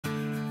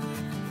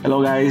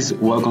Hello guys,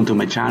 welcome to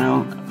my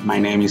channel. My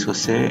name is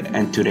Jose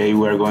and today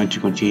we are going to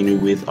continue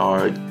with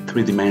our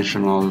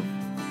three-dimensional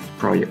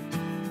project.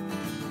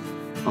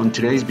 On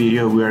today's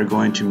video we are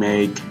going to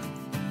make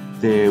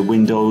the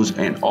windows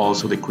and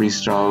also the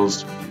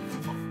crystals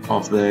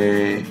of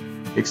the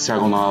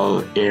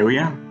hexagonal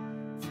area.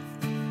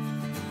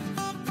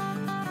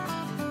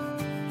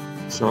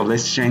 So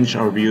let's change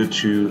our view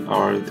to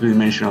our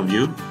three-dimensional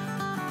view.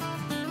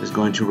 It's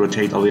going to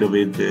rotate a little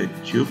bit the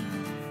cube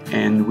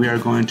and we are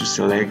going to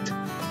select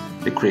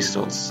the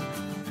crystals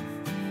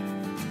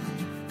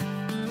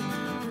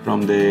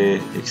from the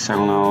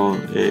hexagonal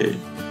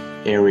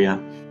area.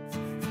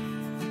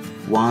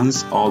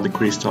 Once all the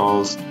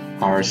crystals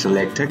are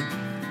selected,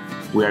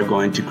 we are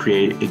going to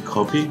create a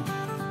copy,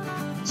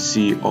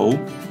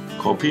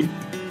 copy,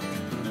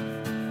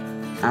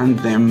 and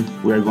then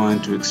we are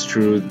going to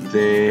extrude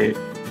the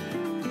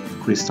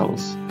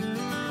crystals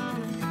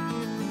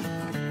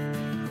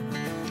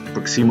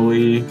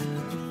approximately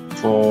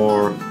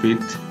 4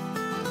 feet.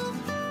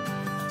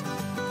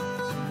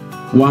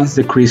 Once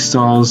the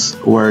crystals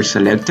were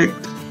selected,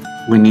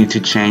 we need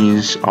to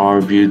change our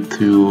view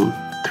to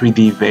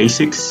 3D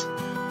basics.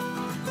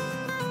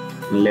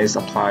 Let's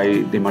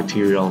apply the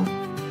material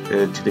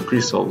to the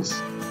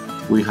crystals.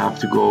 We have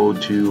to go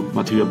to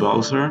material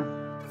browser,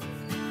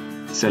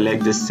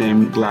 select the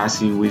same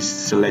glassing we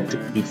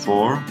selected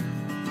before,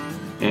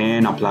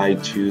 and apply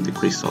to the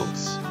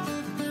crystals.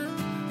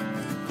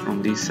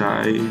 From this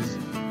side,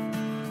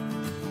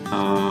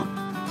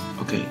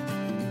 okay,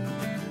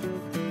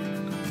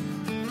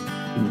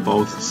 in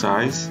both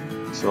sides,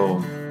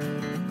 so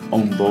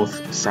on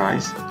both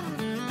sides.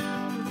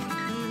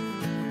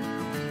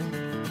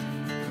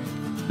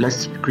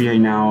 Let's create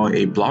now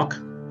a block.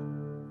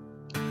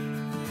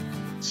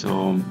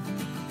 So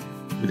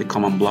with the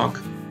command block,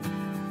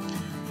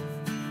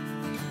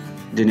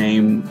 the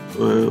name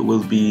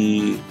will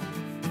be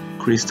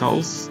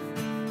crystals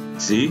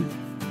Z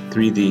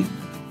 3D.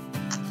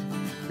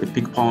 The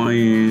pick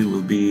point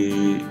will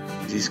be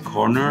this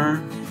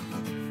corner,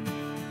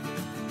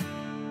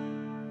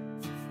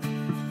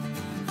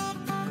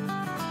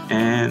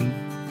 and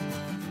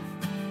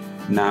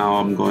now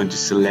I'm going to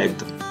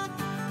select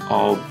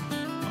all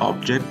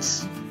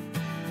objects.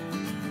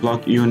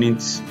 Block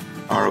units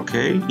are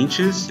okay,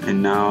 inches,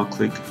 and now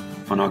click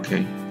on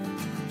OK.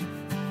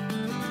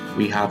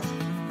 We have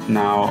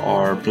now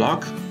our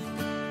block.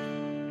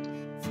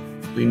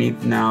 We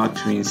need now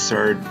to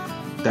insert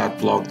that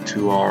block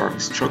to our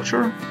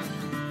structure.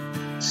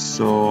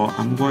 So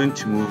I'm going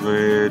to move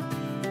it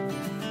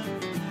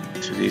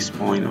to this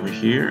point over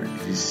here,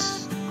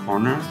 this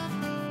corner.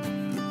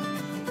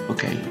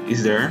 Okay,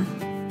 it's there.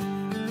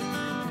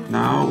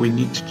 Now we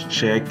need to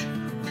check.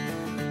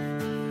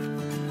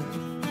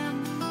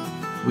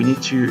 We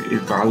need to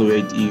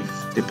evaluate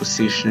if the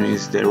position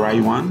is the right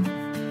one.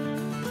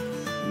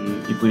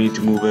 If we need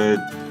to move it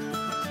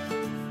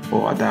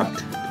or adapt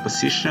the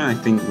position, I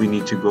think we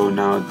need to go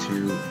now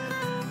to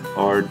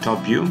our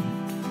top view,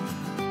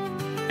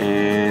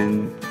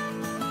 and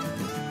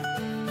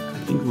I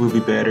think it will be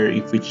better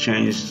if we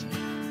change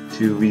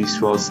to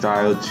visual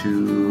style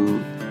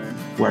to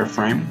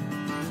wireframe.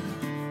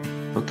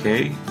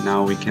 Okay,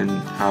 now we can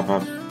have a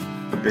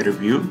better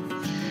view,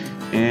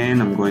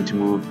 and I'm going to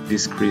move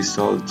this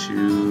crystal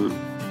to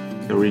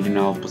the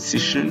original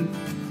position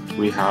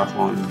we have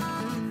on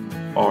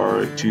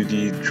our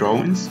 2D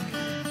drawings.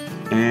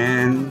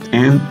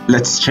 And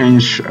let's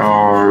change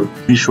our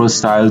visual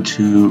style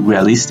to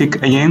realistic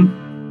again.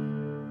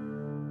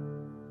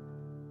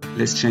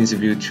 Let's change the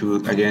view to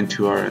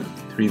our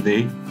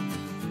 3D.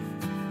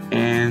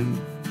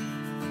 And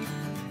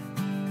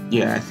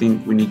yeah, I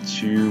think we need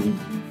to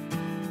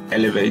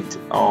elevate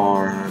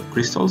our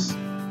crystals.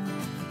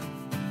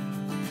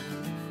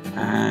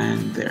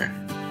 And there.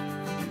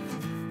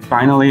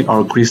 Finally,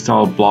 our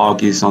crystal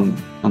block is on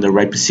the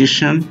right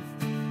position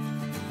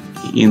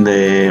in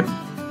the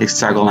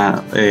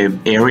hexagonal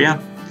area.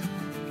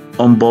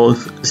 On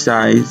both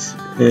sides,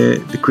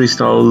 the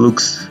crystal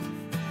looks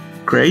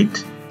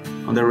great.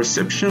 On the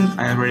reception,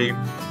 I already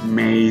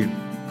made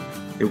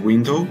a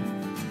window.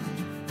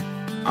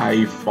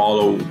 I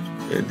followed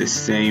the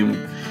same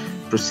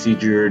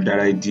procedure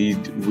that I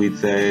did with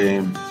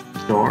the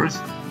doors.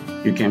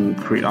 You can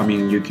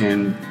you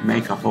can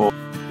make a hole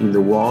in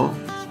the wall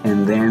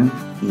and then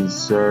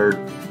insert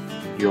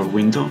your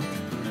window.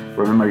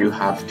 Remember, you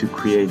have to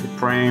create the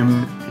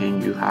frame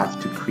and you have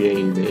to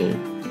create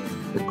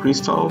the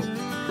crystal.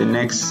 The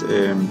next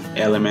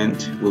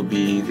element will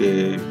be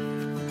the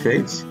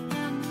face.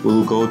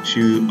 We'll go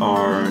to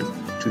our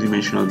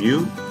two-dimensional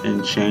view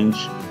and change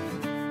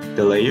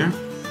the layer.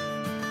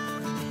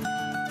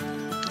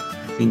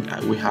 I think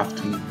we have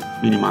to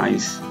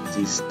minimize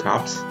these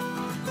tabs,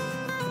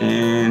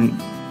 and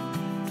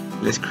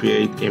let's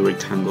create a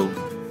rectangle.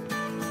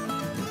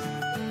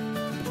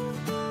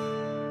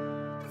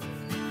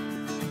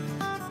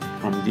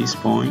 From this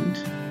point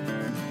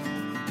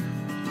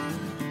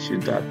to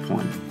that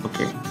point.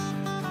 Okay,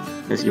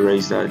 let's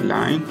erase that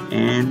line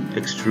and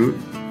extrude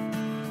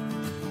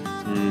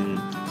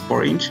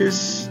 4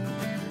 inches,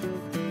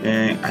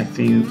 and I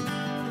think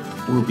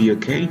will be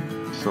okay.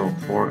 So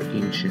 4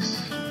 inches,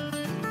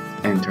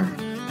 enter.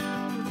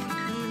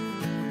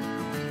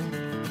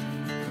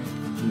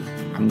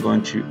 I'm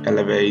going to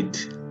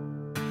elevate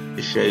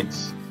the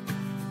shades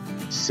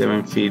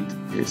 7 feet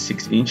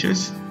 6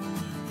 inches,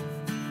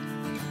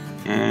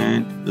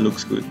 and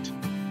looks good.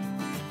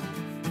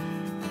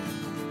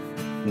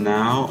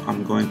 Now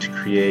I'm going to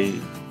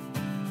create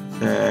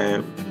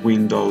the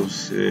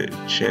Windows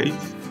shade.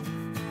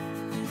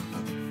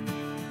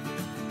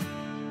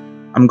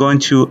 I'm going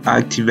to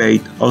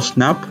activate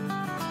OSnap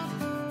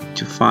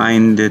to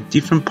find the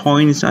different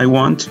points I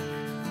want,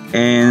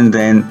 and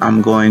then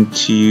I'm going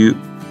to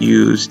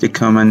use the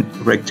command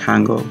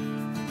rectangle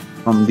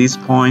from this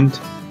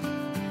point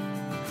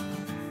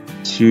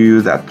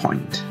to that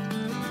point.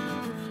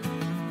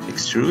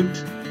 Extrude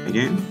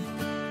again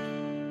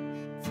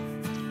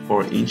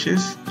 4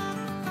 inches,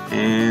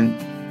 and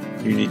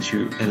you need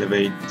to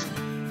elevate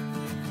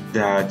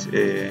that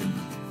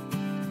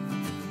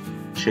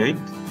shape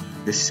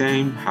the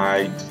same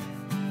height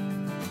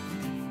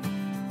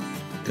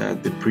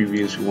that the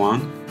previous one,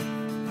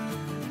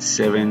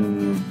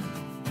 7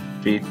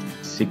 feet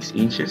 6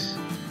 inches.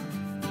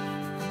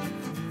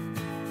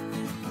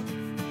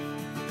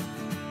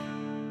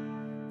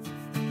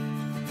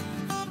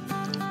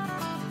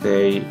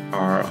 They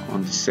are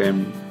on the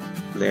same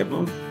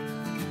level.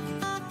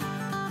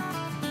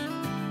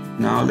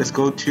 Now let's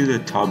go to the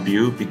top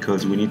view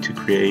because we need to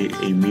create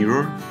a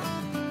mirror.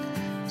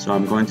 So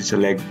I'm going to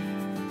select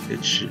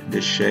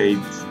the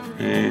shades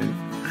and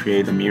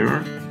create a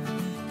mirror.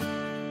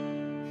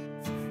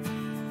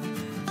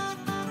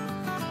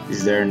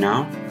 It's there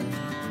now.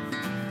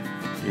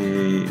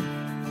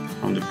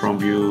 From the front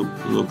view,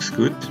 looks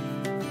good.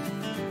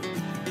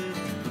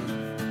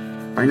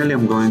 Finally,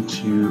 I'm going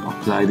to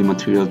apply the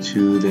material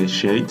to the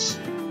shades,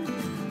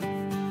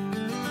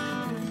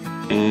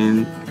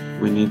 and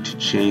we need to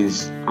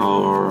change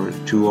our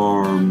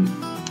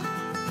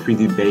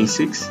 3D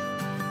basics,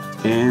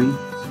 and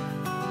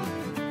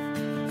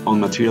on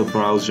material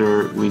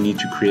browser we need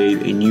to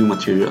create a new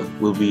material.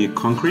 Will be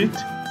concrete,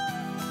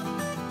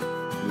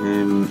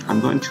 and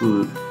I'm going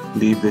to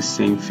leave the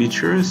same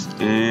features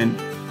and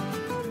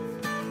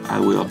I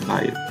will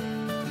apply it.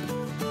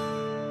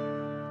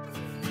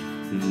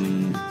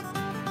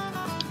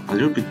 A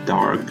little bit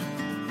dark.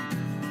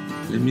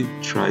 Let me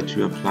try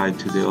to apply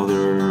to the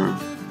other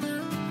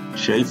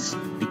shades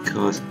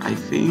because I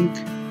think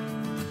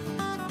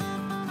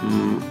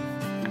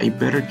I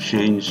better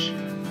change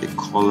the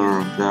color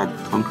of that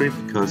concrete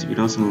because it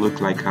doesn't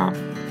look like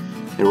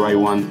the right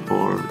one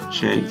for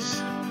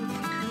shades.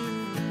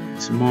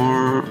 It's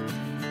more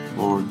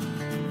for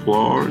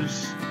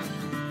floors,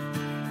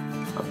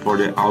 for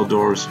the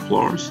outdoors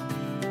floors.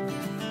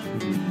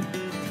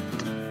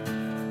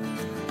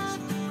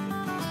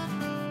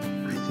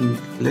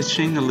 Let's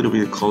change a little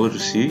bit of color to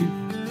see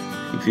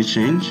if it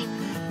change.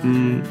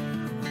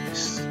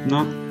 It's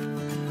not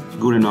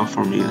good enough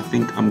for me. I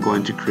think I'm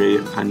going to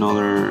create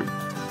another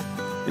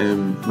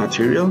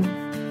material,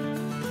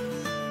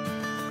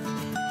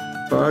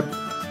 but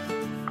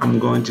I'm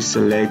going to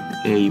select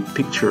a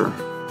picture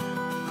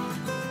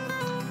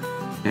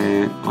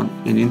on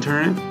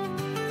internet.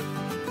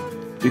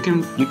 You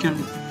can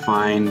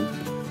find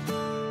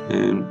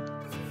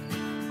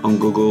on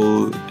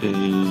Google a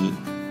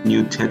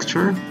new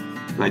texture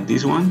like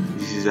this one.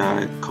 This is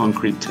a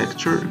concrete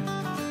texture,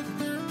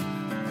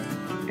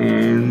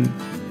 and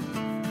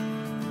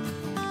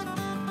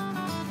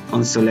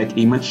on select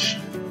image,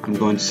 I'm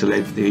going to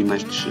select the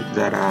image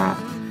that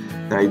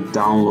I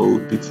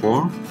download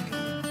before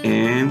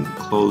and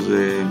close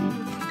the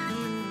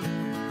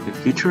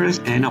features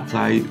and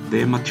apply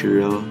the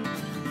material,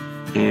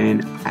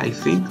 and I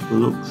think it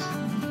looks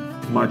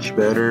much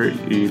better.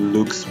 It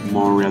looks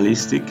more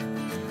realistic.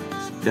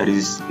 That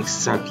is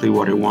exactly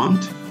what I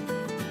want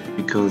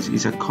because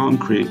it's a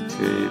concrete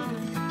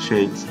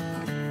shade.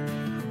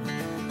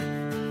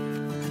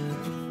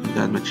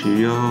 That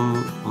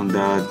material on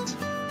that,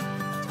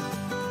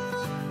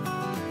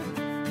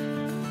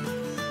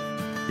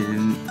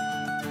 and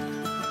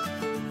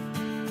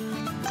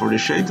for the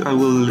shade I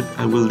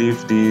will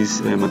leave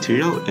this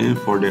material, and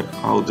for the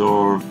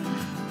outdoor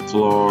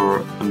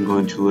floor I'm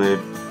going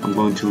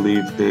to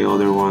leave the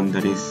other one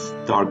that is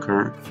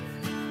darker.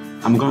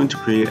 I'm going to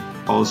create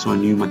also a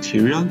new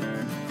material,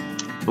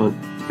 but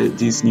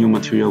this new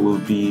material will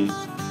be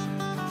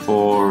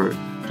for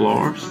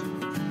floors.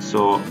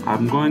 So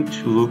I'm going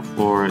to look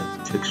for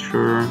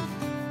texture,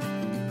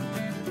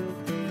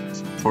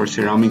 for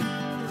ceramic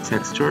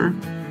texture.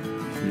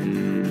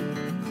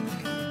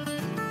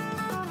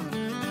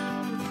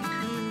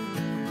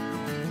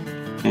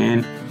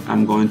 And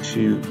I'm going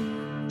to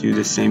do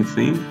the same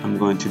thing. I'm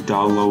going to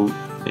download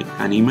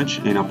an image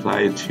and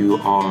apply it to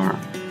our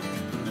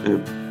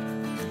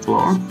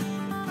floor.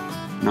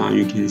 Now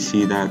you can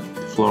see that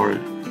the floor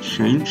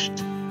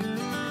changed.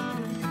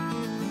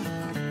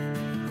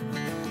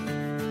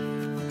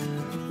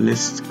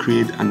 Let's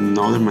create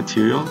another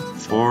material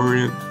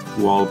for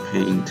wall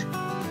paint.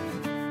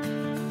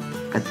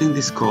 I think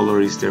this color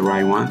is the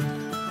right one.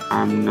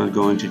 I'm not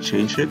going to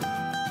change it.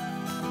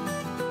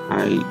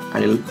 I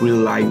really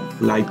like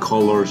light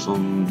colors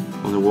on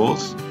the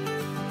walls,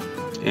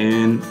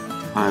 and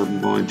I'm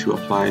going to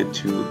apply it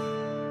to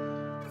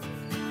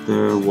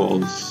the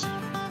walls.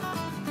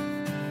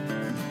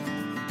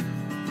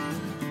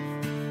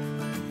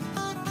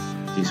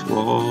 This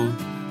wall,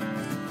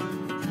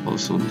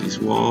 also on this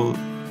wall,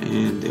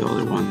 and the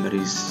other one that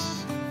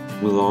is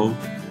below.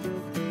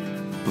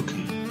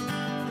 Okay.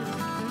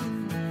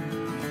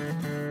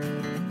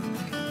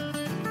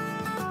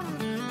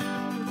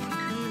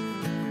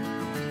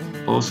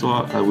 Also,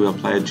 I will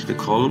apply it to the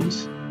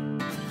columns,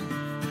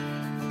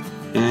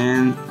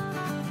 and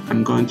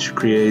I'm going to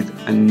create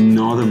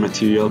another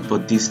material,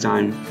 but this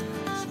time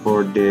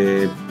for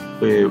the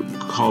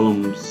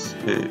columns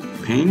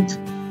paint.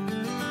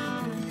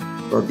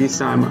 But this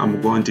time I'm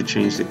going to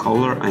change the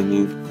color.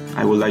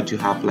 I would like to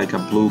have like a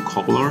blue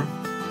color.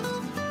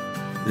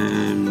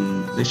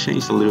 Let's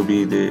change a little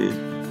bit the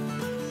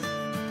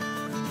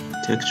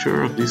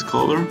texture of this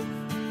color,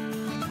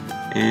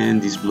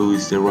 and this blue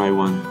is the right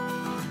one.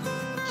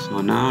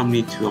 So now I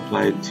need to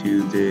apply it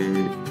to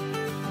the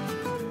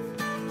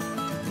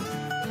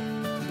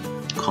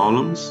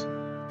columns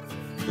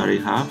that I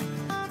have.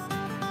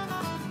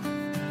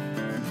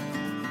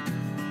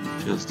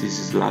 Just this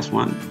is the last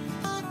one,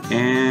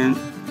 and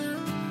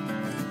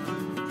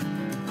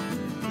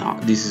no,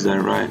 this is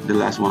the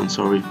last one,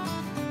 sorry.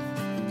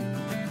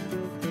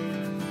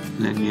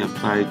 Let me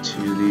apply it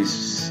to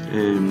this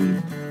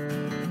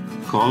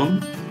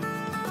column.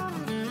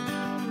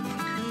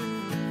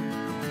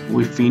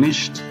 We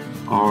finished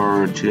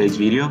our today's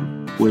video.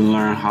 We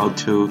learned how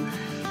to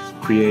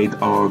create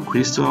our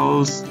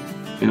crystals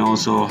and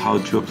also how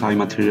to apply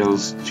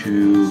materials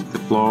to the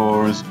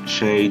floors,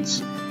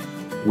 shades,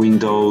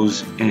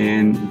 windows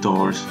and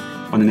doors.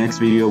 On the next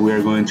video we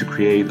are going to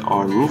create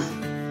our roof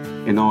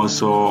and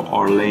also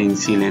our laying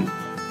ceiling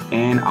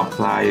and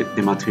apply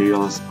the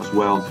materials as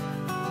well.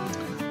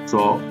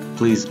 So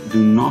please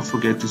do not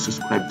forget to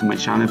subscribe to my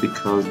channel,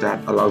 because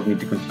that allows me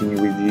to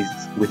continue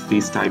with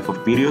this type of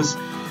videos.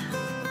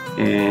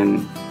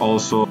 And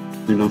also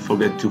do not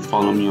forget to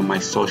follow me on my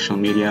social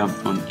media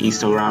on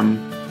Instagram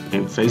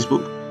and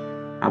Facebook.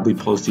 I'll be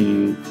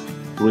posting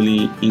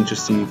really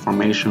interesting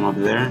information up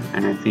there,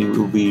 and I think it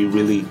will be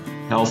really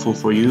helpful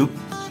for you.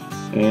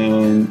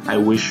 And I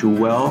wish you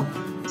well.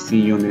 See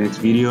you in the next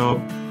video.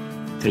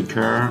 Take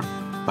care.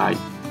 Bye.